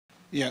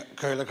Yeah,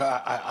 Kerry, look,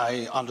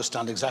 I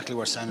understand exactly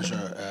where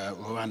Senator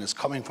Boyhan is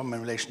coming from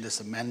in relation to this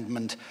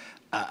amendment,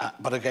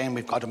 but again,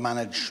 we've got to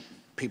manage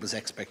people's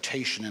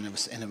expectation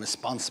in a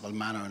responsible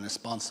manner, in a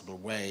responsible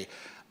way.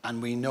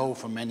 And we know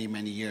for many,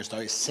 many years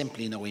there is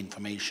simply no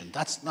information.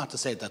 That's not to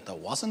say that there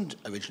wasn't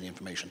originally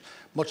information.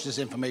 Much of this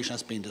information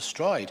has been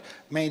destroyed.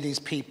 Many of these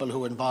people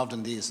who are involved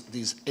in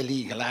these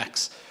illegal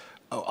acts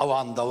are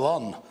on the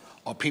run,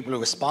 or people who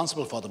are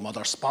responsible for them, or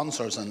their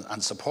sponsors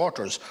and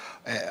supporters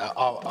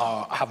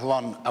have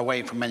run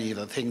away from many of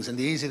the things. And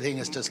the easy thing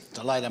is just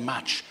to light a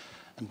match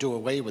and do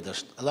away with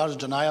it. A lot of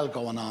denial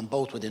going on,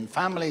 both within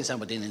families and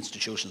within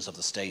institutions of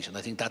the state, and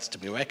I think that's to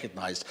be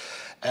recognised.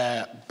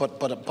 But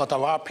there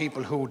are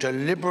people who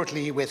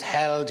deliberately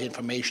withheld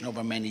information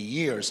over many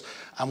years,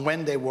 and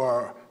when they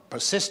were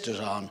persisted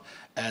on,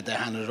 they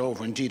handed it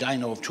over. Indeed, I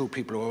know of two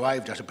people who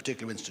arrived at a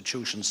particular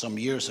institution some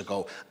years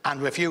ago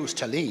and refused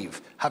to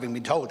leave, having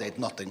been told they had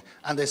nothing,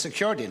 and they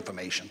secured the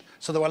information.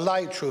 So they were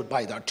lied through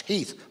by their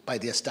teeth by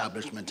the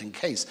establishment in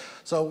case.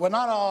 So we're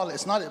not all,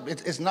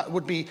 it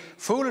would be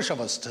foolish of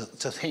us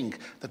to think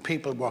that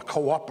people were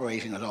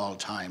cooperating at all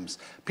times.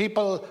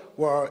 People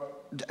were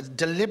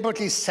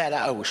deliberately set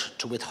out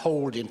to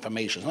withhold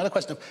information. It's not a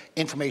question of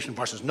information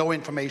versus no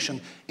information.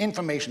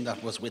 Information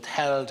that was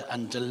withheld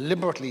and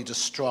deliberately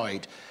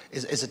destroyed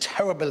is a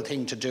terrible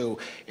thing to do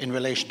in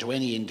relation to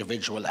any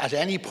individual at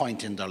any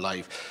point in their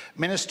life.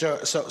 Minister,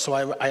 so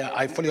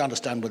I fully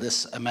understand where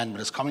this amendment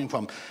is coming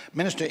from.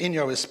 Minister, in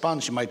your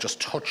response, you might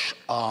just touch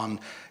on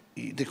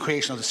the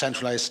creation of the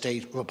centralised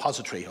state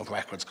repository of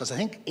records, because I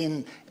think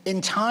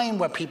in time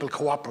where people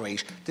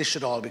cooperate, this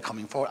should all be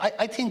coming forward.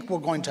 I think we're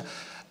going to,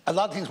 a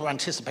lot of things we're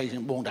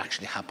anticipating won't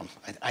actually happen.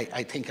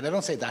 I think, and I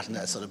don't say that in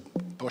a sort of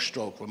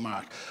brushstroke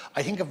remark,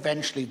 I think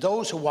eventually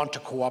those who want to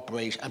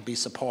cooperate and be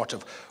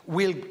supportive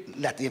will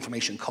let the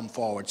information come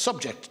forward,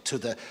 subject to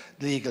the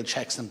legal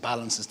checks and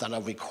balances that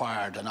are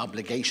required and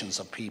obligations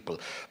of people.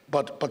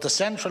 But the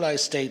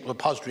centralised state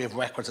repository of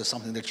records is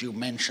something that you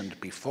mentioned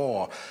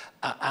before,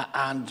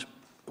 and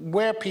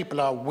where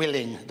people are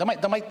willing, there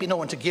might be no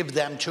one to give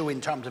them to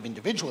in terms of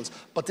individuals,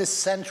 but this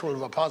central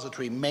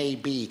repository may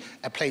be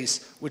a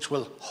place which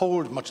will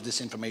hold much of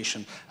this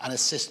information and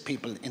assist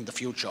people in the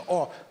future,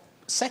 or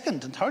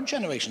second and third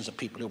generations of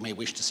people who may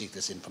wish to seek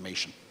this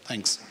information.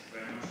 Thanks.